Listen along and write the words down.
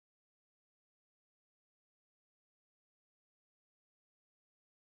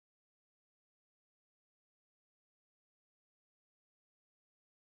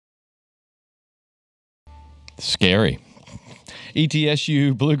Scary.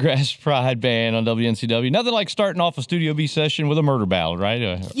 ETSU Bluegrass Pride Band on WNCW. Nothing like starting off a Studio B session with a murder ballad,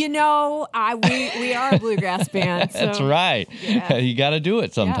 right? You know, we are a bluegrass band. So, that's right. Yeah. You got to do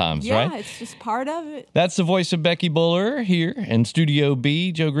it sometimes, right? Yeah, it's just part of it. That's the voice of Becky Buller here in Studio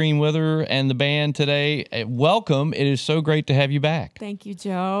B. Joe Greene with her and the band today. Welcome. It is so great to have you back. Thank you,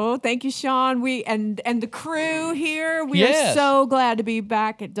 Joe. Thank you, Sean. And the crew here. We Yes. are so glad to be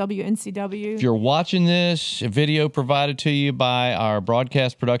back at WNCW. If you're watching this, a video provided to you by our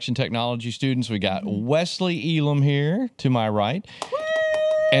broadcast production technology students. We got Wesley Elam here to my right. Woo!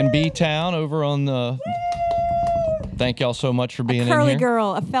 And B-Town over on the... Thank y'all so much for being in here. Curly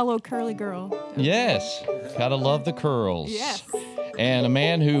girl, a fellow curly girl. Yes. Gotta love the curls. Yes. And a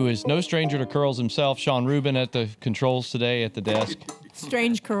man who is no stranger to curls himself, Sean Rubin, at the controls today at the desk.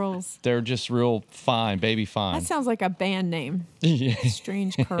 Strange curls. They're just real fine, baby fine. That sounds like a band name. Yeah.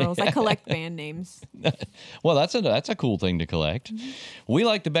 Strange curls. I collect band names. Well, that's a cool thing to collect. We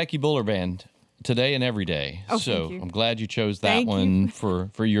like the Becky Buller Band today and every day. Oh, so thank you. I'm glad you chose that Thank one you.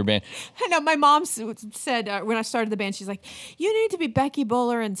 for your band. I know my mom said when I started the band, she's like, "You need to be Becky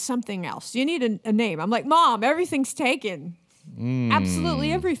Buller and something else. You need a name." I'm like, "Mom, everything's taken.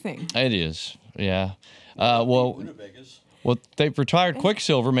 Absolutely everything." It is, yeah. Well, they've retired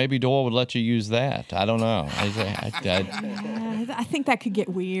Quicksilver. Maybe Doyle would let you use that. I don't know. I think that could get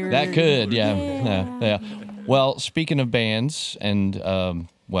weird. That could, yeah. Well, speaking of bands and,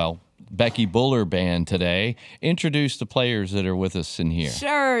 Becky Buller Band today, introduce the players that are with us in here.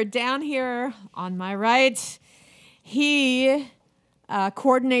 Sure. Down here on my right, he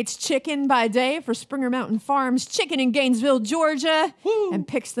coordinates chicken by day for Springer Mountain Farms Chicken in Gainesville, Georgia, and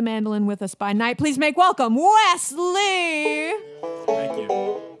picks the mandolin with us by night. Please make welcome Wesley. Thank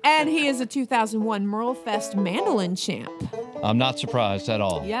you. And he is a 2001 Merle Fest mandolin champ. I'm not surprised at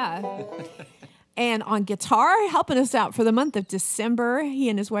all. Yeah. And on guitar, helping us out for the month of December, he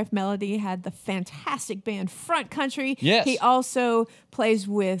and his wife Melody had the fantastic band Front Country. Yes. He also plays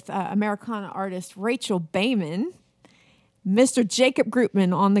with Americana artist Rachel Bayman. Mr. Jacob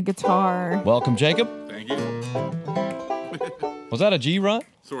Grootman on the guitar. Welcome, Jacob. Thank you. Was that a G run?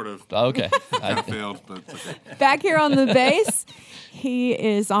 Sort of. Okay. I failed, but it's okay. Back here on the bass, he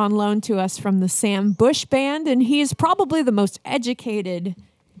is on loan to us from the Sam Bush Band, and he is probably the most educated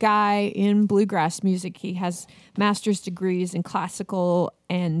guy in bluegrass music. He has master's degrees in classical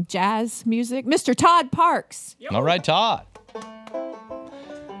and jazz music. Mr. Todd Parks. All right, Todd.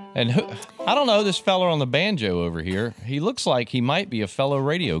 And I don't know, this fella on the banjo over here, he looks like he might be a fellow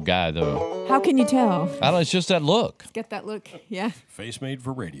radio guy, though. How can you tell? I don't know, it's just that look. Get that look. Yeah. Face made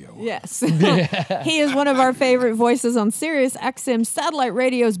for radio. Yes. He is one of our favorite voices on Sirius XM Satellite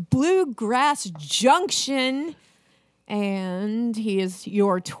Radio's Bluegrass Junction. And he is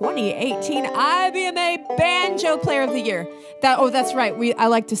your 2018 IBMA Banjo Player of the Year. That's right. I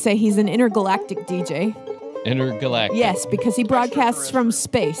like to say he's an intergalactic DJ. Intergalactic. Yes, because he broadcasts from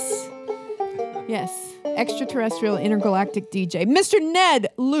space. Yes, extraterrestrial intergalactic DJ. Mr. Ned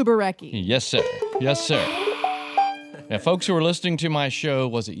Luberecki. Yes, sir. Yes, sir. Now, folks who are listening to my show,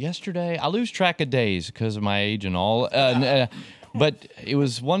 was it yesterday? I lose track of days because of my age and all. But it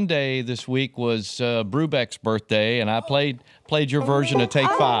was one day this week was Brubeck's birthday, and I played your version of Take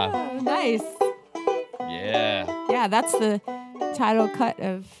Five. Oh, nice. Yeah. Yeah, that's the title cut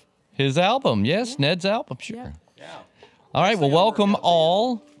of His album, yes, Ned's album, sure. Yeah. All right, well, welcome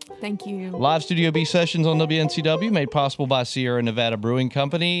all. Thank you. Live Studio B sessions on WNCW, made possible by Sierra Nevada Brewing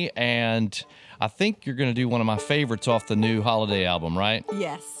Company, and I think you're going to do one of my favorites off the new Holiday album, right?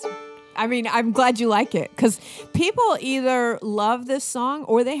 Yes. I mean, I'm glad you like it, because people either love this song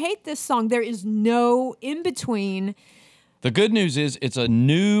or they hate this song. There is no in-between. The good news is it's a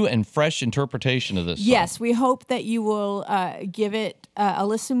new and fresh interpretation of this song. Yes, we hope that you will give it a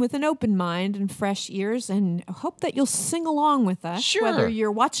listen with an open mind and fresh ears, and hope that you'll sing along with us. Sure. Whether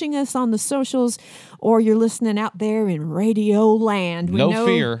you're watching us on the socials or you're listening out there in Radio Land. No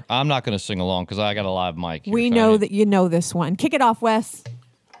fear. I'm not going to sing along because I got a live mic here. We know that you know this one. Kick it off, Wes.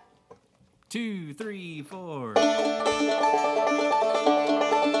 2, 3, 4.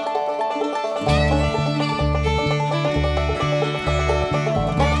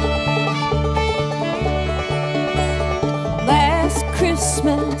 Last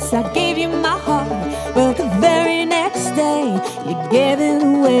Christmas I gave you my heart, but the very next day you gave it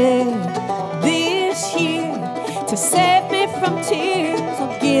away. This year, to save me from tears,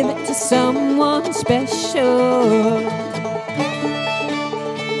 I'll give it to someone special.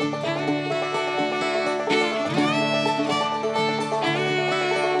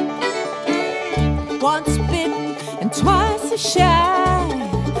 Once bitten and twice as shy,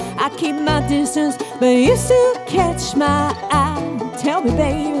 I keep my distance, but you still catch my eye. Tell me,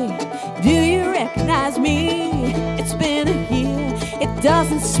 baby, do you recognize me? It's been a year, it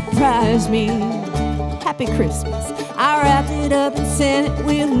doesn't surprise me. Happy Christmas. I wrapped it up and sent it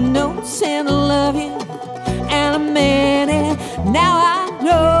with a note saying I love you, and I meant it. Now I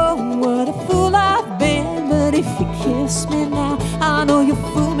know what a fool I've been, but if you kiss me now, I know you'll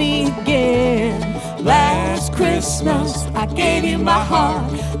fool me again. Last Christmas I gave you my heart,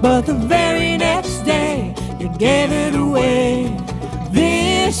 but the very next day you gave it away.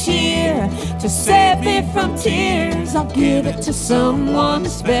 This year, to save me from tears, I'll give it to someone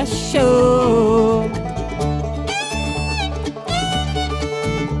special.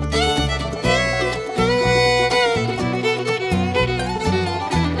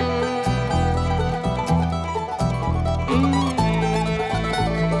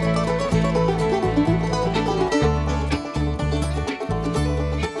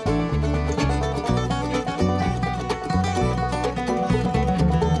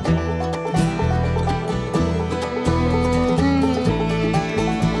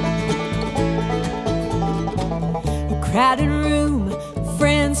 Crowded room,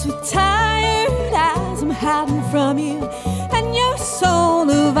 friends with tired eyes. I'm hiding from you and your soul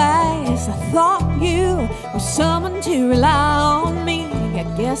of ice. I thought you were someone to rely on me. I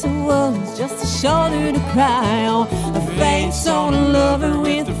guess it was just a shoulder to cry on, a face on a lover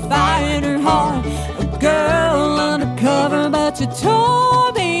with a fire in her heart, a girl undercover, but you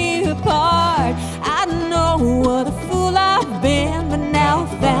tore me apart. I know what a fool I've been, but now I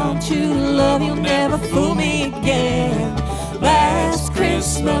found true love. You'll never fool me again. Last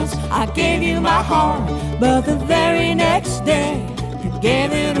Christmas I gave you my heart, but the very next day you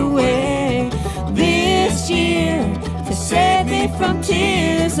gave it away. This year, to save me from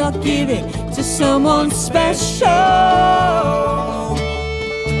tears, I'll give it to someone special.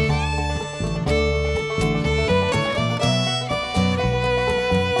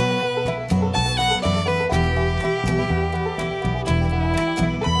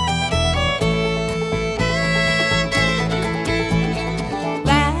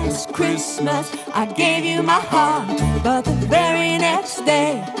 Christmas, I gave you my heart, but the very next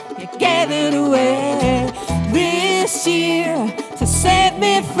day you gave it away. This year, to save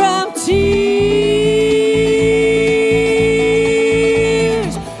me from tears.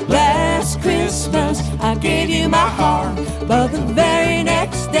 Last Christmas, I gave you my heart, but the very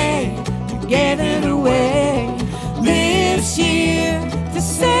next day you gave it away. This year, to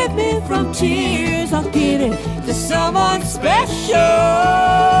save me from tears, I'll give it to someone special.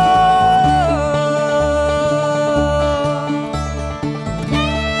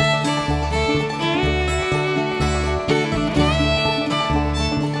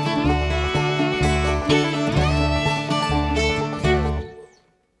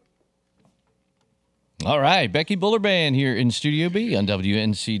 All right, Becky Buller Band here in Studio B on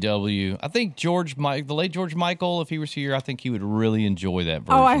WNCW. I think the late George Michael, if he was here, I think he would really enjoy that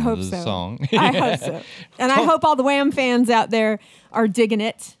version I hope of the so. song. I hope so. And I hope all the Wham fans out there are digging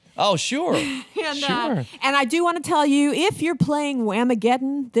it. Oh, sure. And, Sure. And I do want to tell you, if you're playing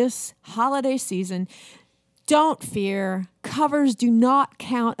Whamageddon this holiday season, don't fear. Covers do not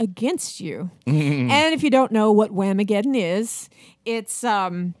count against you. And if you don't know what Whamageddon is, it's...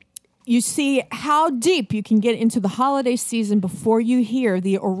 you see how deep you can get into the holiday season before you hear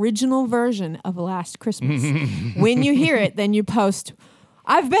the original version of Last Christmas. When you hear it, then you post,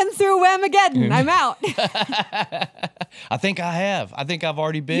 I've been through Whamageddon. I'm out. I think I have. I think I've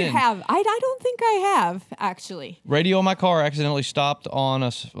already been. You have. I don't think I have, actually. Radio in my car accidentally stopped on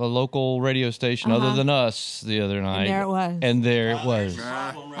a local radio station other than us the other night. And there it was.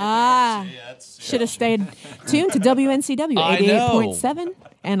 Should have stayed tuned to WNCW 88.7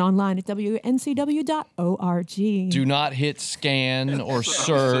 and online at WNCW.org. Do not hit scan or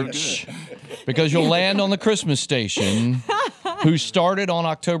search because you'll land on the Christmas station who started on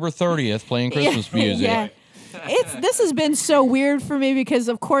October 30th playing Christmas music. Yeah. This has been so weird for me because,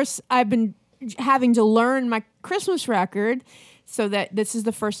 of course, I've been having to learn my Christmas record, so that this is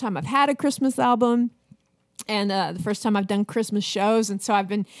the first time I've had a Christmas album. And the first time I've done Christmas shows. And so I've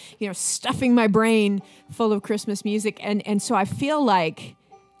been, stuffing my brain full of Christmas music. And so I feel like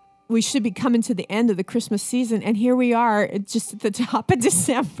we should be coming to the end of the Christmas season. And here we are, just at the top of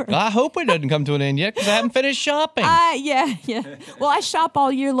December. I hope it doesn't come to an end yet because I haven't finished shopping. Yeah. Well, I shop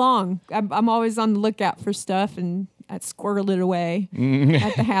all year long. I'm always on the lookout for stuff, and I squirrel it away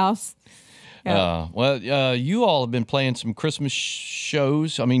at the house. You all have been playing some Christmas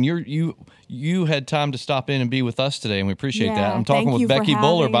shows. I mean, you had time to stop in and be with us today, and we appreciate that. I'm talking with Becky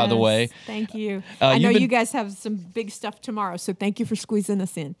Buller, by the way. Thank you. I know you guys have some big stuff tomorrow, so thank you for squeezing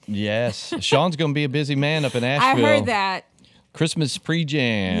us in. Yes. Sean's going to be a busy man up in Asheville. I heard that. Christmas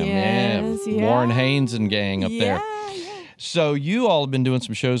pre-jam. Yes, yeah. Warren Haynes and gang up there. Yeah. So you all have been doing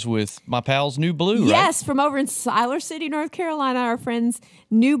some shows with my pals New Blue, right? Yes, from over in Siler City, North Carolina, our friends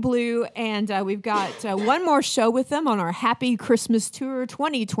New Blue. And we've got one more show with them on our Happy Christmas Tour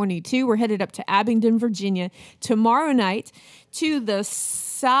 2022. We're headed up to Abingdon, Virginia tomorrow night to the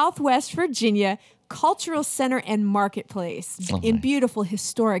Southwest Virginia Cultural Center and Marketplace in beautiful,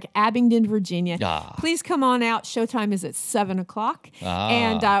 historic Abingdon, Virginia. Please come on out. Showtime is at 7 o'clock.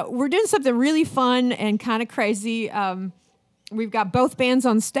 And we're doing something really fun and kind of crazy. We've got both bands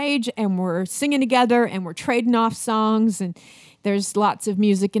on stage, and we're singing together, and we're trading off songs, and there's lots of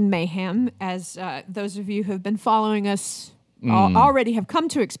music and mayhem, as those of you who have been following us already have come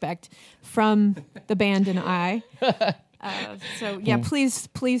to expect from the band and I.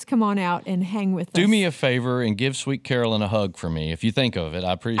 Please come on out and hang with us. Do me a favor and give Sweet Carolyn a hug for me. If you think of it,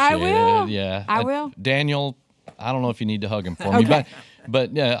 I appreciate I will. it. Yeah. I will. Daniel, I don't know if you need to hug him for me,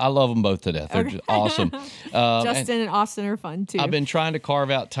 but yeah, I love them both to death. They're just awesome. Justin and Austin are fun too. I've been trying to carve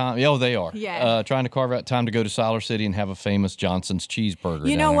out time. Oh, they are. Yeah. Trying to carve out time to go to Siler City and have a famous Johnson's cheeseburger.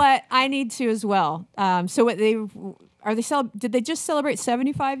 You know what? I need to as well. So what they are they did they just celebrate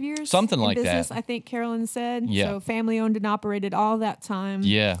 75 years? Something like business, that. I think Carolyn said. Yeah. So family owned and operated all that time.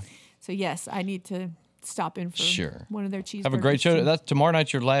 Yeah. So yes, I need to stop in for one of their cheeseburgers. Have a great show. That's tomorrow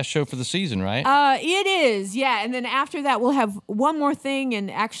night's your last show for the season, right? It is, yeah. And then after that, we'll have one more thing.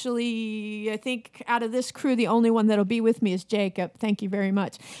 And actually, I think out of this crew, the only one that'll be with me is Jacob. Thank you very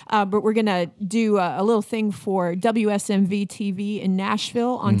much. But we're going to do a little thing for WSMV TV in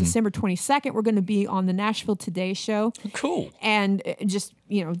Nashville on December 22nd. We're going to be on the Nashville Today show. Cool. And just,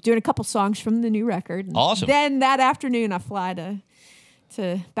 doing a couple songs from the new record. Awesome. Then that afternoon, I fly to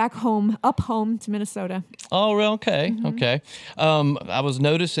back home, up home to Minnesota. Oh, well, okay, okay. I was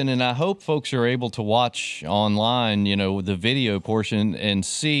noticing, and I hope folks are able to watch online, the video portion and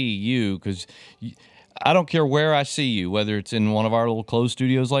see you, because I don't care where I see you, whether it's in one of our little closed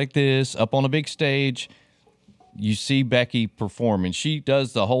studios like this, up on a big stage, you see Becky performing. She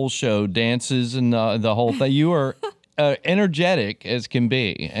does the whole show, dances and the whole thing. You are energetic as can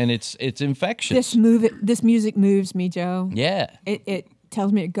be, and it's infectious. This music moves me, Joe. Yeah. It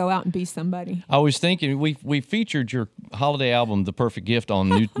tells me to go out and be somebody. I was thinking, we featured your holiday album, The Perfect Gift,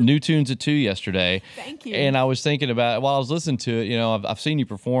 on New Tunes at 2 yesterday. Thank you. And I was thinking about, while I was listening to it, I've seen you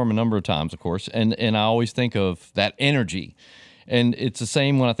perform a number of times, of course, and I always think of that energy. And it's the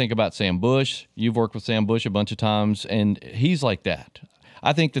same when I think about Sam Bush. You've worked with Sam Bush a bunch of times, and he's like that.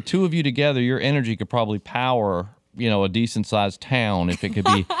 I think the two of you together, your energy could probably power a decent-sized town if it could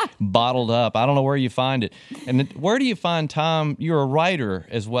be bottled up. I don't know where you find it. And where do you find time? You're a writer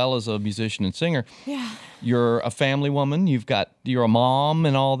as well as a musician and singer. Yeah. You're a family woman. You're a mom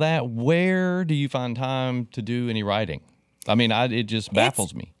and all that. Where do you find time to do any writing? I mean, it just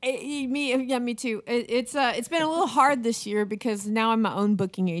baffles me. Me too. It's been a little hard this year because now I'm my own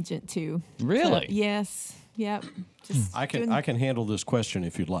booking agent too. Really? So, yes. Yep. I can handle this question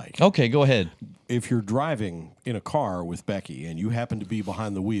if you'd like. Okay, go ahead. If you're driving in a car with Becky and you happen to be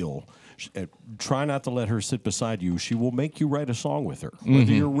behind the wheel, try not to let her sit beside you. She will make you write a song with her,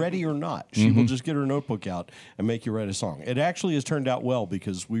 whether you're ready or not. She will just get her notebook out and make you write a song. It actually has turned out well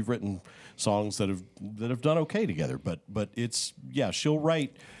because we've written songs that have done okay together. But she'll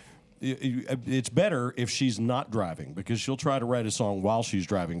write. It's better if she's not driving because she'll try to write a song while she's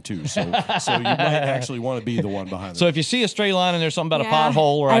driving too. So you might actually want to be the one behind. So if you see a straight line and there's something about a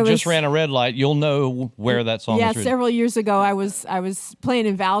pothole or I just ran a red light, you'll know where that song is written. Several years ago, I was playing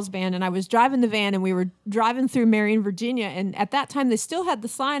in Val's band and I was driving the van and we were driving through Marion, Virginia, and at that time they still had the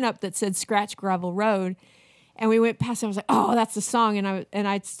sign up that said Scratch Gravel Road, and we went past it. I was like, oh, that's the song, and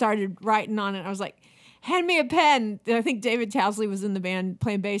I started writing on it. I was like, hand me a pen. And I think David Towsley was in the band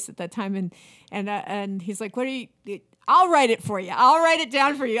playing bass at that time, and he's like, "What are you? I'll write it for you. I'll write it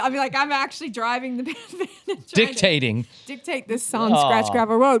down for you." I mean, like I'm actually driving the band and dictate this song, Scratch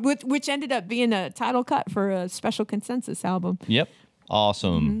Gravel Road, which ended up being a title cut for a Special Consensus album. Yep.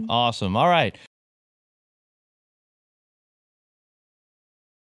 Awesome. Awesome. All right.